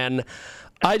whatever. And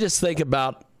I just think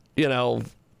about,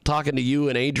 talking to you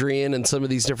and Adrian and some of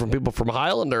these different people from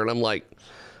Highlander, and I'm like,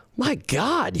 my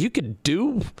God, you could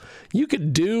do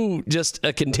just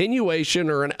a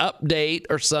continuation or an update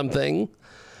or something,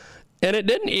 and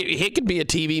it could be a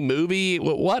TV movie,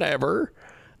 whatever,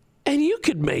 and you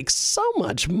could make so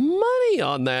much money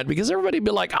on that because everybody'd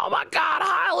be like, oh my God,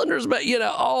 Highlanders, but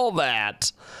all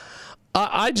that.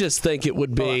 I just think it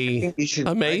would be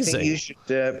amazing. I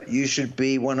think you should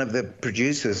be one of the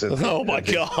producers of. Oh my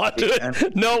God!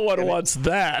 No one wants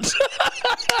that.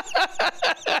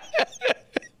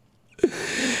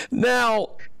 Now,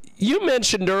 you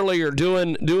mentioned earlier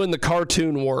doing the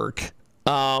cartoon work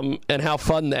and how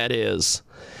fun that is.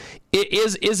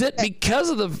 Is it because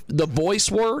of the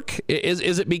voice work?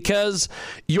 Is it because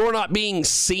you're not being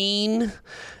seen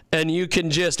and you can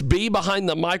just be behind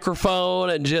the microphone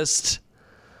and just...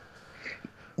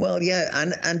 Well, yeah,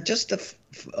 and just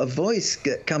a voice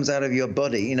that comes out of your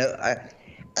body, you know,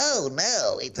 oh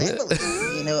no, it's Emily,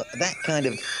 you know, that kind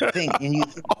of thing. And you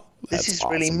think, this is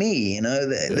awesome. Really me, you know,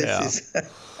 this is...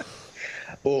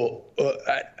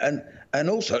 and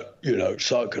also, you know,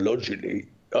 psychologically,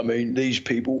 I mean, these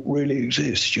people really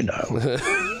exist, you know.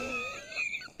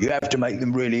 You have to make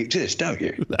them really exist, don't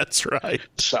you? That's right.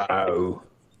 So,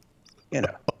 you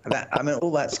know,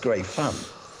 all that's great fun.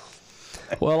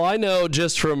 Well, I know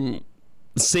just from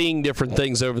seeing different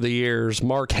things over the years,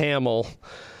 Mark Hamill,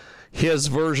 his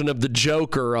version of the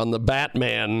Joker on the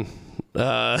Batman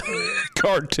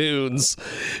cartoons,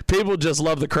 people just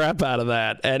love the crap out of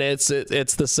that. And it's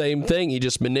the same thing. He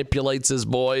just manipulates his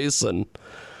voice and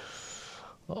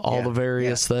all the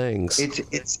various things.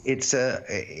 It's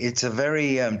a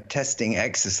very testing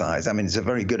exercise. I mean, it's a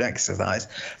very good exercise,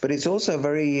 but it's also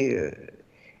very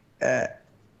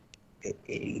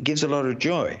it gives a lot of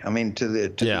joy. I mean, to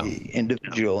the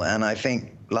individual, and I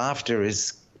think laughter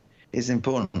is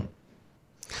important.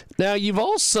 Now, you've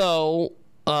also,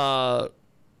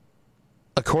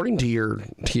 according to your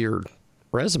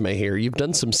resume here, you've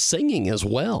done some singing as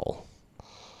well.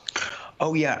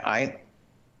 Oh yeah,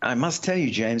 I must tell you,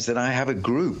 James, that I have a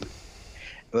group,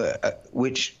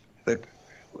 which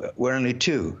we're only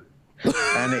two,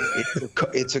 and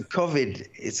it's a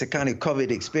kind of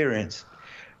COVID experience.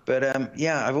 But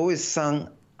I've always sung.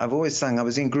 I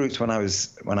was in groups when I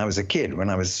was a kid, when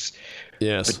I was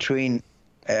between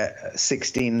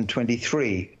 16 and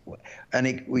 23,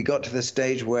 and we got to the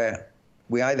stage where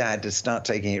we either had to start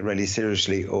taking it really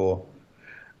seriously or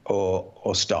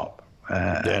stop.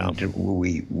 And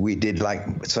we did,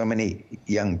 like so many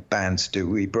young bands do,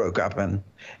 we broke up and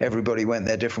everybody went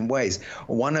their different ways.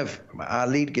 One of our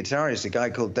lead guitarists, a guy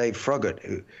called Dave Froggatt,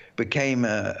 who became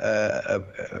a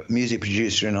music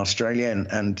producer in Australia,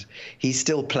 and he's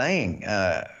still playing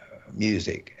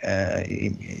music.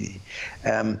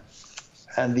 And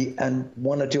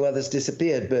one or two others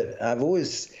disappeared, but I've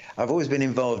always been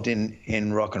involved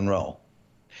in rock and roll.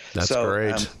 That's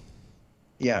great.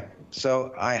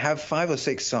 So I have 5 or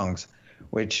 6 songs,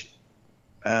 which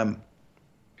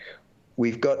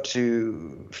we've got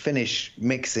to finish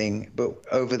mixing, but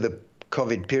over the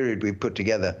COVID period we put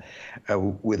together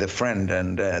with a friend,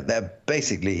 and they're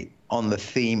basically on the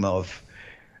theme of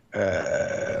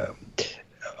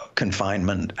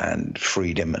confinement and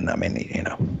freedom, and I mean, you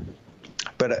know.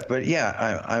 But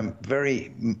yeah, I'm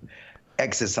very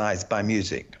exercised by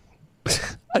music.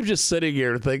 I'm just sitting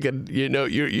here thinking, you know,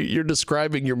 you're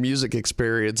describing your music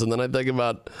experience, and then I think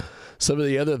about some of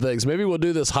the other things. Maybe we'll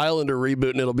do this Highlander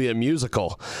reboot, and it'll be a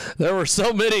musical. There were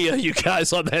so many of you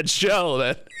guys on that show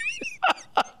that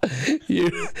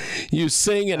you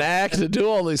sing and act and do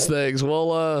all these things.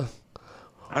 Well,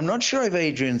 I'm not sure if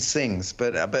Adrian sings,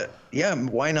 but yeah,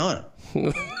 why not?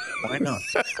 Why not?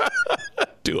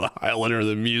 Do a Highlander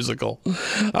the musical.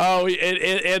 Oh,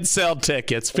 it'd sell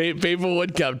tickets. People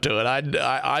would come to it.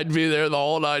 I'd be there the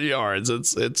whole 9 yards.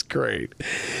 It's great.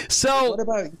 So, what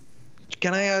about?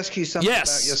 Can I ask you something about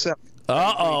yourself?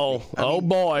 Oh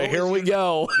boy, here we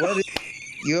go. What is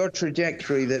your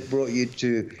trajectory that brought you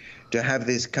to have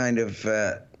this kind of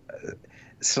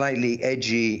slightly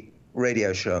edgy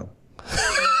radio show?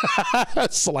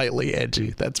 Slightly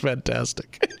edgy. That's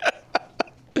fantastic.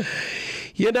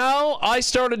 You know, I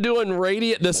started doing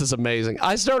radio. This is amazing.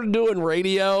 I started doing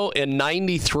radio in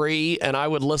 '93, and I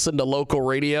would listen to local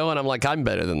radio, and I'm like, I'm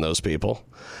better than those people.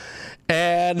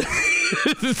 And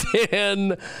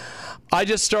then I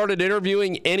just started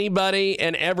interviewing anybody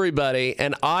and everybody,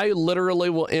 and I literally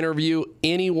will interview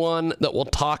anyone that will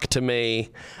talk to me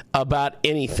about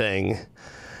anything.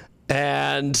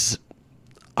 And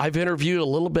I've interviewed a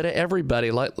little bit of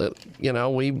everybody. Like, you know,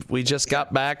 we just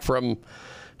got back from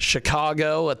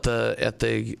Chicago at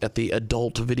the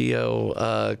adult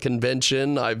video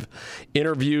convention. I've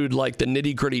interviewed like the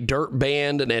Nitty Gritty Dirt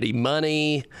Band and Eddie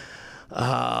Money.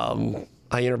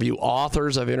 I interview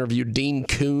authors. I've interviewed Dean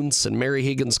Koontz and Mary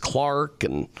Higgins Clark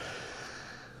and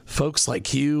folks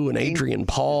like you and Adrian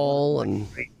Paul and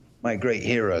my great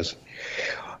heroes.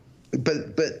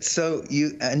 But so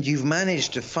you've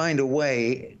managed to find a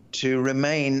way to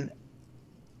remain.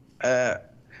 I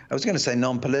was going to say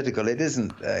non-political. It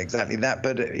isn't exactly that,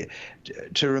 but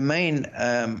to remain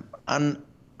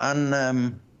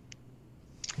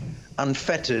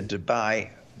unfettered by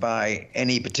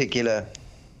any particular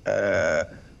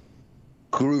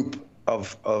group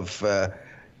of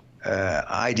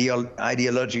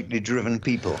ideologically driven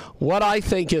people. What I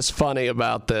think is funny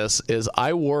about this is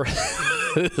I work.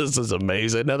 This is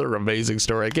amazing. Another amazing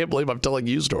story. I can't believe I'm telling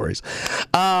you stories.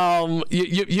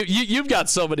 You've got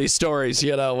so many stories,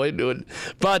 you know.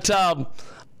 But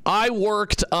I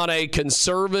worked on a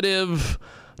conservative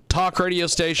talk radio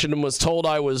station and was told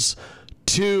I was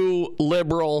too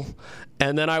liberal.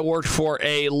 And then I worked for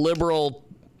a liberal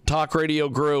talk radio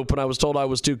group and I was told I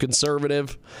was too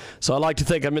conservative. So I like to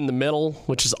think I'm in the middle,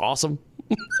 which is awesome.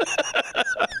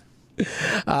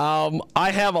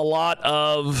 I have a lot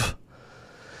of,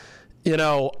 you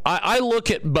know, I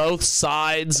look at both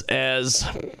sides as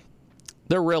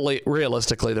they're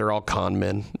realistically, they're all con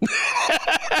men.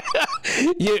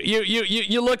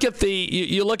 You look at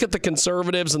the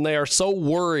conservatives and they are so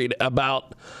worried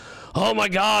about, oh my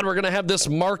God, we're going to have this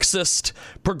Marxist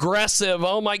progressive.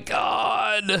 Oh my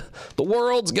God, the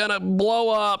world's going to blow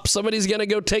up. Somebody's going to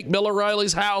go take Bill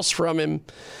O'Reilly's house from him.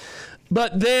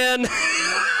 But then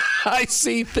I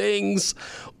see things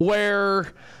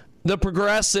where the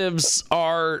progressives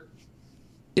are,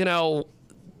 you know,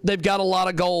 they've got a lot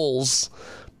of goals,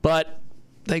 but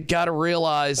they've got to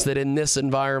realize that in this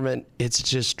environment, it's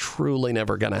just truly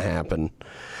never going to happen.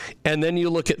 And then you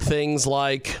look at things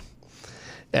like,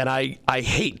 and I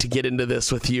hate to get into this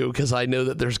with you because I know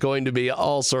that there's going to be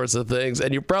all sorts of things,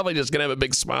 and you're probably just going to have a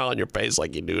big smile on your face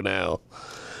like you do now.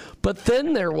 But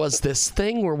then there was this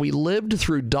thing where we lived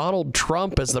through Donald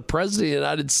Trump as the president of the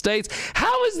United States.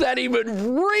 How is that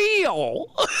even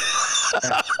real?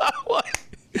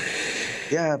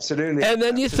 Yeah, absolutely. And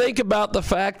then you think about the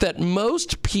fact that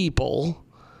most people,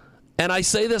 and I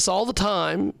say this all the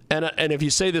time, and if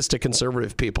you say this to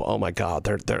conservative people, oh my God,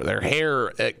 their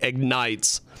hair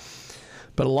ignites.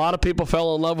 But a lot of people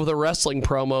fell in love with a wrestling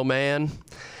promo, man.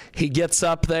 He gets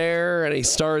up there and he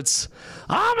starts,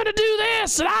 I'm going to do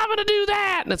this and I'm going to do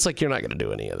that. And it's like, you're not going to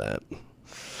do any of that.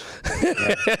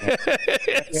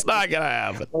 It's not going to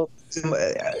happen. Well,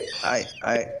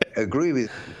 I agree with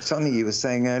something you were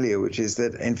saying earlier, which is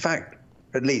that, in fact,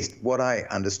 at least what I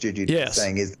understood you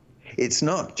saying is it's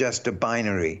not just a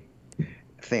binary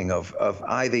thing of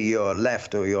either you're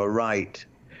left or you're right,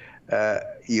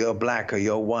 you're black or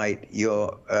you're white,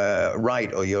 you're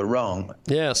right or you're wrong.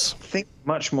 Yes. Think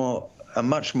much more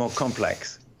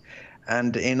complex.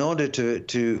 And in order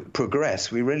to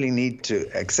progress, we really need to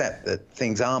accept that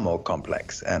things are more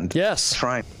complex and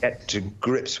try and get to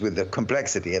grips with the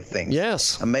complexity of things.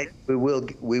 Yes. And maybe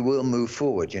we will move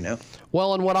forward, you know.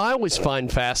 Well, and what I always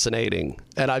find fascinating,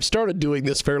 and I've started doing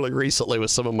this fairly recently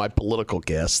with some of my political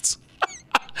guests,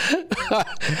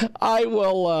 I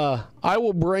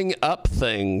will bring up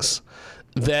things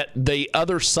that the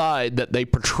other side that they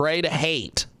portray to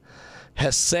hate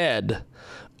has said,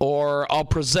 or I'll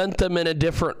present them in a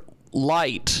different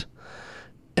light.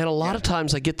 And a lot of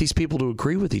times I get these people to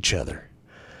agree with each other.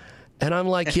 And I'm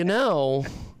like, you know,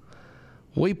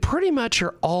 we pretty much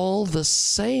are all the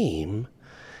same.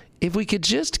 If we could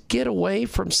just get away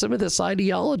from some of this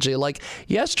ideology. Like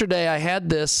yesterday I had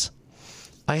this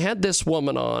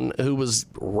woman on who was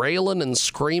railing and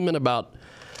screaming about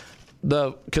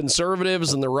the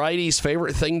conservatives and the righties'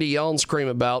 favorite thing to yell and scream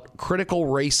about, critical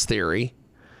race theory.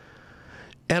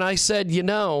 And I said, you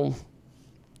know,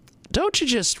 do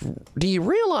you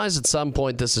realize at some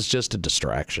point this is just a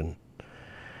distraction?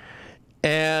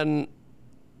 And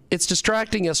it's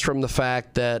distracting us from the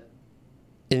fact that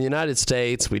in the United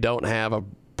States, we don't have a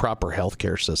proper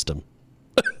healthcare system.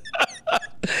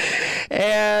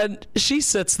 And she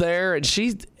sits there and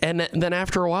then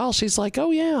after a while, she's like,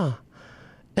 oh yeah.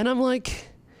 And I'm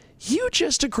like, you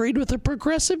just agreed with a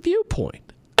progressive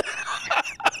viewpoint.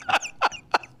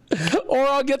 Or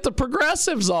I'll get the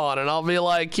progressives on and I'll be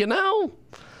like, you know,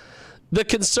 the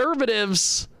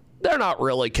conservatives, they're not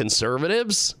really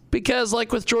conservatives because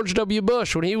like with George W.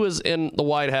 Bush, when he was in the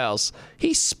White House,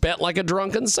 he spent like a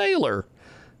drunken sailor.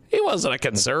 He wasn't a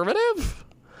conservative.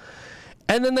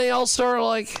 And then they all started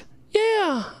like,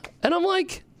 yeah. And I'm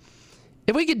like,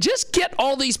 if we could just get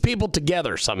all these people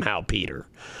together somehow, Peter.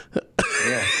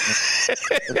 Yeah,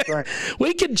 that's right.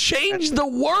 We could change the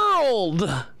world.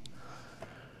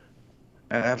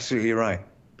 Absolutely right.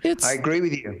 I agree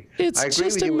with you. It's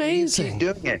just amazing.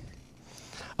 You keep doing it.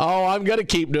 Oh, I'm going to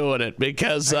keep doing it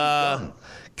because I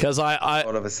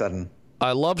all of a sudden.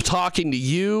 I love talking to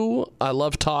you. I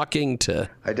love talking to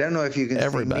I don't know if you can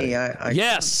everybody. See me.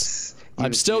 Yes,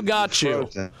 I've still got you.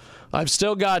 I've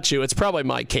still got you. It's probably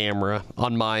my camera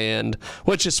on my end,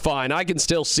 which is fine. I can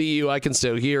still see you. I can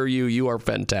still hear you. You are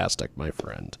fantastic, my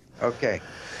friend. Okay.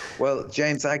 Well,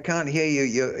 James, I can't hear you.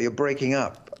 You're breaking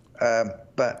up.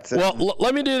 Well,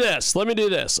 let me do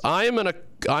this. I am going to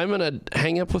gonna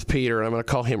hang up with Peter, and I'm gonna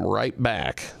call him right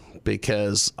back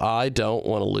because I don't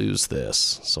want to lose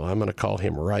this. So I'm gonna call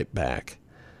him right back.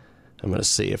 I'm gonna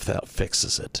see if that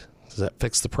fixes it. Does that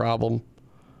fix the problem?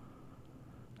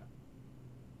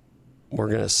 We're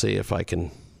gonna see if I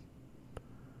can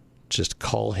just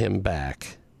call him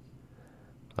back.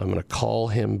 I'm gonna call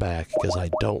him back because I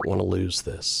don't want to lose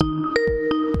this.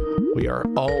 We are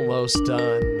almost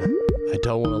done. I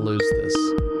don't want to lose this.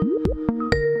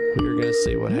 We're going to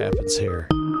see what happens here.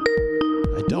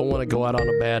 I don't want to go out on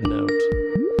a bad note.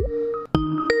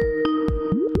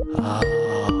 I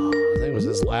think it was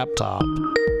his laptop.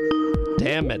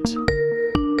 Damn it.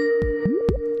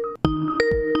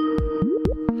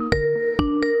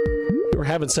 We were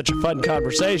having such a fun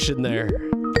conversation there.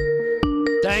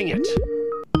 Dang it.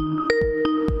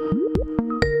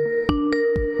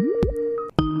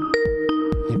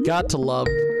 You've got to love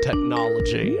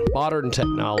technology, modern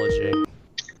technology.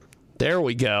 There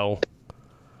we go.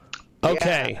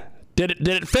 Okay. Yeah. Did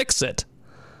it fix it?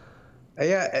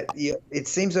 Yeah, it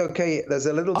seems okay. There's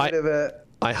a little bit of a...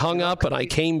 I hung up and I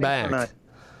came back.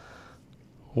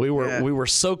 We were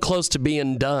so close to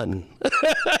being done.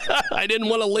 I didn't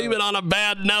want to leave it on a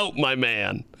bad note, my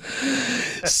man.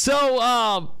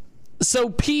 So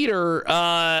Peter,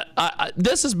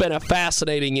 this has been a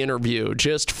fascinating interview,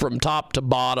 just from top to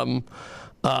bottom.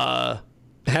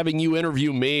 Having you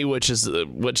interview me, which is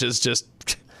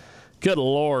just, good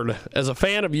Lord. As a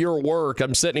fan of your work,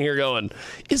 I'm sitting here going,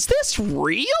 is this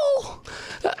real?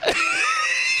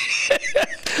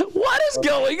 What is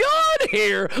going on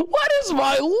here? What is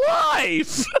my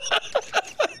life?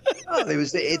 Oh,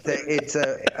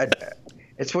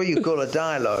 it's what you call a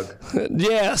dialogue.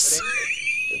 Yes.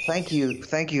 Thank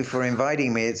you for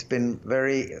inviting me. It's been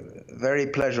very, very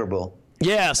pleasurable.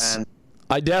 Yes, and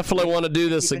I definitely want to do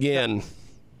this again.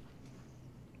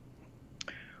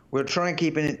 We'll try and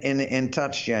keep in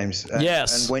touch, James.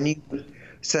 Yes. And when you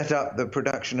set up the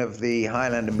production of the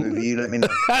Highlander movie, you let me know.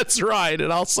 That's right,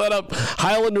 and I'll set up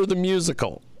Highlander the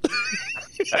musical.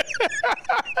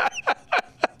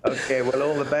 Okay, well,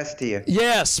 all the best to you.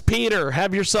 Yes, Peter,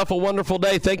 have yourself a wonderful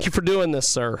day. Thank you for doing this,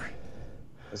 sir.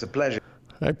 It's a pleasure.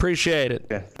 I appreciate it.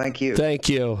 Yeah, thank you. Thank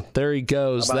you. There he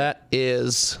goes. Bye-bye. That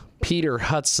is Peter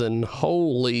Hudson.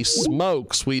 Holy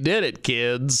smokes, we did it,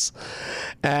 kids.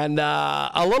 And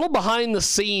a little behind the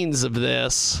scenes of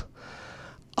this,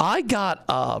 I got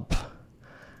up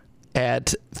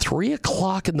at 3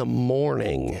 o'clock in the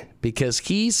morning because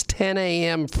he's 10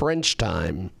 a.m. French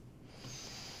time.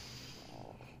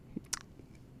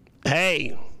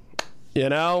 Hey, you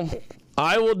know,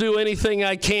 I will do anything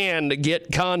I can to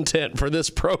get content for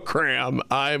this program.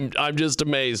 I'm just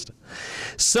amazed.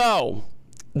 So,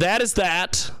 that is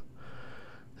that.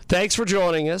 Thanks for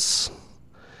joining us.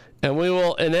 And we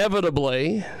will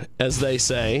inevitably, as they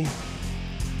say,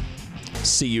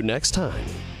 see you next time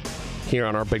here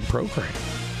on our big program.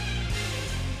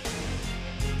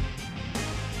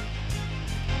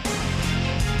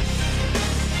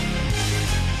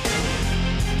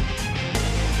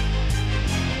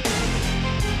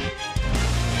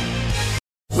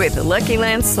 With the Lucky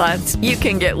Land Slots, you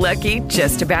can get lucky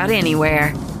just about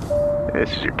anywhere.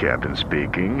 This is your captain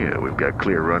speaking. We've got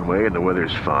clear runway and the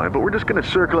weather's fine, but we're just going to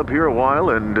circle up here a while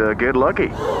and get lucky.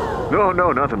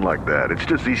 No, nothing like that. It's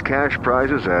just these cash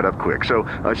prizes add up quick. So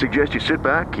I suggest you sit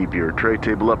back, keep your tray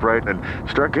table upright, and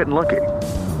start getting lucky.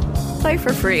 Play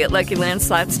for free at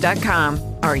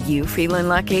LuckyLandSlots.com. Are you feeling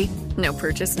lucky? No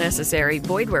purchase necessary.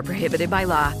 Void where prohibited by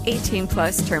law.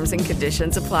 18+ terms and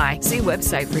conditions apply. See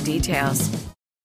website for details.